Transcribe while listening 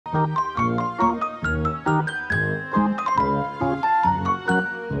How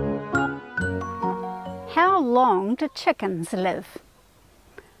long do chickens live?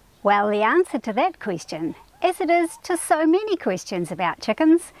 Well, the answer to that question, as it is to so many questions about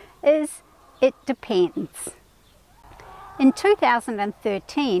chickens, is it depends. In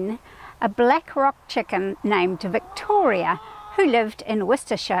 2013, a black rock chicken named Victoria, who lived in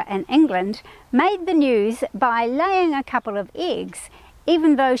Worcestershire in England, made the news by laying a couple of eggs,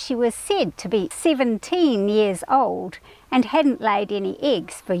 even though she was said to be 17 years old and hadn't laid any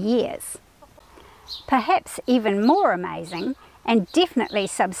eggs for years. Perhaps even more amazing, and definitely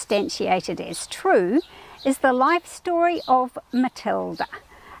substantiated as true, is the life story of Matilda,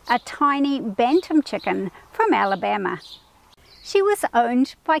 a tiny bantam chicken from Alabama. She was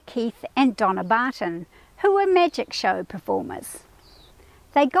owned by Keith and Donna Barton, who were magic show performers.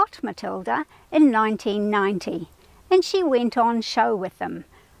 They got Matilda in 1990, and she went on show with them,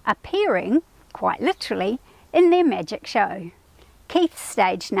 appearing, quite literally, in their magic show. Keith's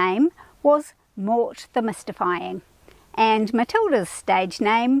stage name was Mort the Mystifying, and Matilda's stage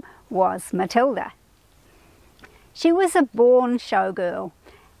name was Matilda. She was a born showgirl,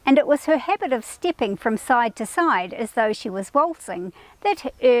 and it was her habit of stepping from side to side as though she was waltzing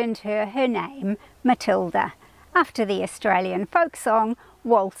that earned her her name Matilda, after the Australian folk song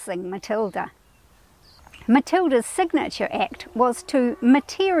Waltzing Matilda. Matilda's signature act was to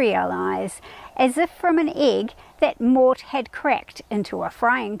materialise as if from an egg that Mort had cracked into a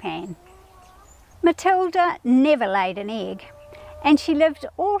frying pan. Matilda never laid an egg, and she lived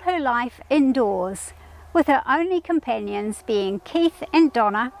all her life indoors, with her only companions being Keith and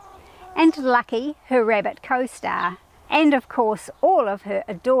Donna, and Lucky, her rabbit co-star, and of course all of her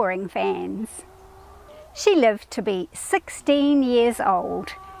adoring fans. She lived to be 16 years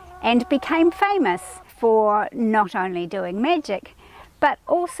old and became famous for not only doing magic, but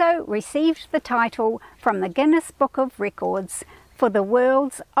also received the title from the Guinness Book of Records for the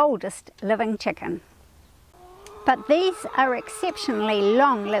world's oldest living chicken. But these are exceptionally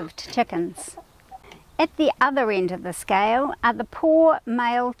long-lived chickens. At the other end of the scale are the poor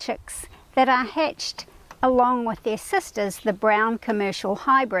male chicks that are hatched along with their sisters, the brown commercial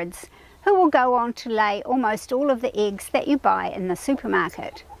hybrids, who will go on to lay almost all of the eggs that you buy in the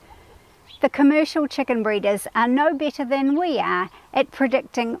supermarket. The commercial chicken breeders are no better than we are at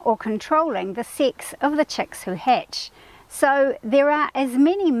predicting or controlling the sex of the chicks who hatch. So there are as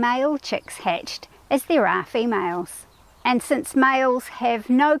many male chicks hatched as there are females. And since males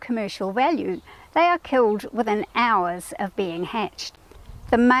have no commercial value, they are killed within hours of being hatched.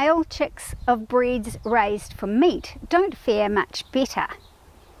 The male chicks of breeds raised for meat don't fare much better.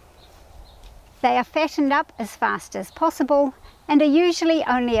 They are fattened up as fast as possible and are usually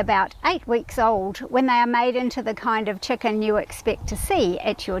only about 8 weeks old when they are made into the kind of chicken you expect to see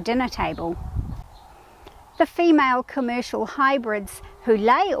at your dinner table. The female commercial hybrids who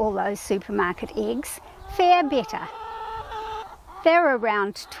lay all those supermarket eggs fare better. They're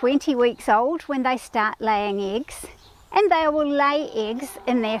around 20 weeks old when they start laying eggs, and they will lay eggs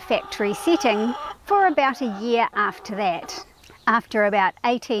in their factory setting for about a year after that. After about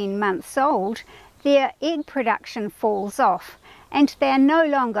 18 months old, their egg production falls off and they're no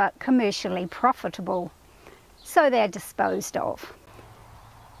longer commercially profitable, so they're disposed of.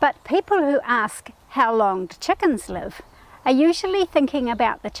 But people who ask how long do chickens live are usually thinking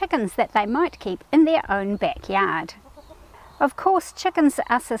about the chickens that they might keep in their own backyard. Of course, chickens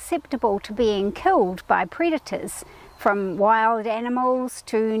are susceptible to being killed by predators, from wild animals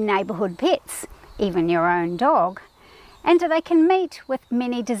to neighbourhood pets, even your own dog, and they can meet with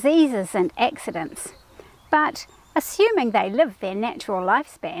many diseases and accidents. But assuming they live their natural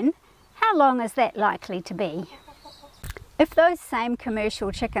lifespan, how long is that likely to be? If those same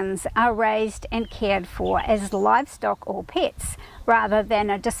commercial chickens are raised and cared for as livestock or pets rather than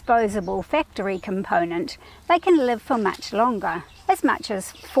a disposable factory component, they can live for much longer, as much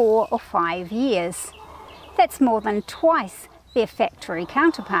as 4 or 5 years. That's more than twice their factory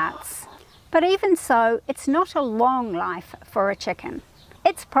counterparts. But even so, it's not a long life for a chicken.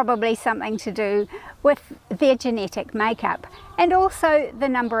 It's probably something to do with their genetic makeup and also the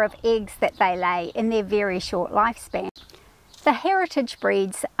number of eggs that they lay in their very short lifespan. The heritage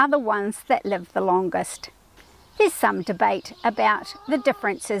breeds are the ones that live the longest. There's some debate about the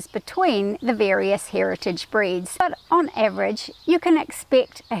differences between the various heritage breeds, but on average you can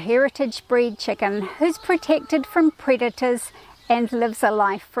expect a heritage breed chicken who's protected from predators and lives a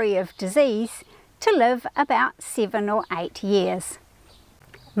life free of disease to live about 7 or 8 years.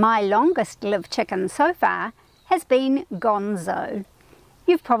 My longest lived chicken so far has been Gonzo.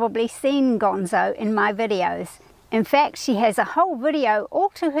 You've probably seen Gonzo in my videos. In fact, she has a whole video all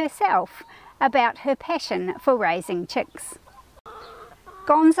to herself about her passion for raising chicks.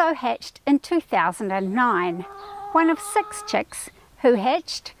 Gonzo hatched in 2009, one of 6 chicks who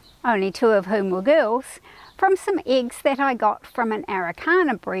hatched, only 2 of whom were girls, from some eggs that I got from an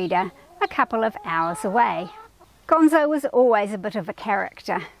Araucana breeder a couple of hours away. Gonzo was always a bit of a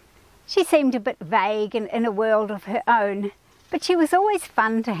character. She seemed a bit vague and in a world of her own, but she was always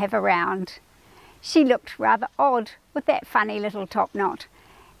fun to have around. She looked rather odd with that funny little top knot,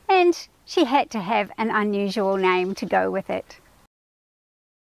 and she had to have an unusual name to go with it.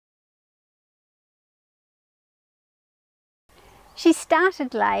 She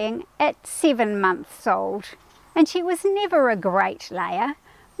started laying at 7 months old, and she was never a great layer,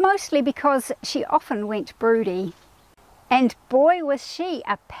 mostly because she often went broody. And boy was she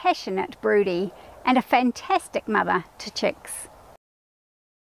a passionate broody and a fantastic mother to chicks.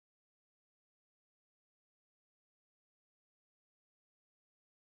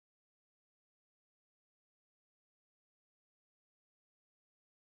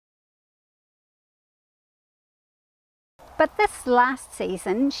 But this last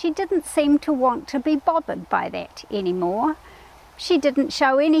season, she didn't seem to want to be bothered by that anymore. She didn't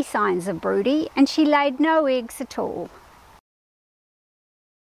show any signs of broody, and she laid no eggs at all.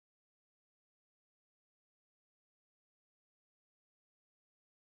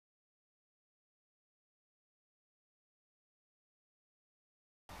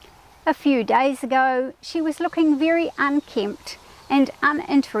 A few days ago, she was looking very unkempt and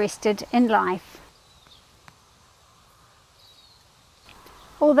uninterested in life.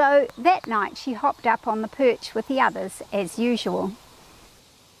 Although that night she hopped up on the perch with the others as usual.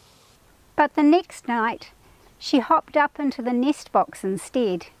 But the next night she hopped up into the nest box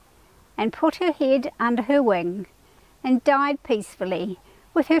instead and put her head under her wing and died peacefully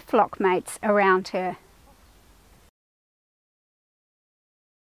with her flockmates around her.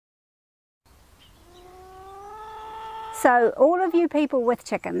 So all of you people with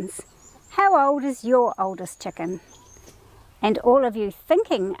chickens, how old is your oldest chicken? And all of you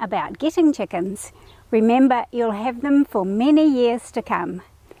thinking about getting chickens, remember you'll have them for many years to come.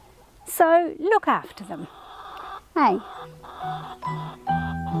 So look after them. Hey?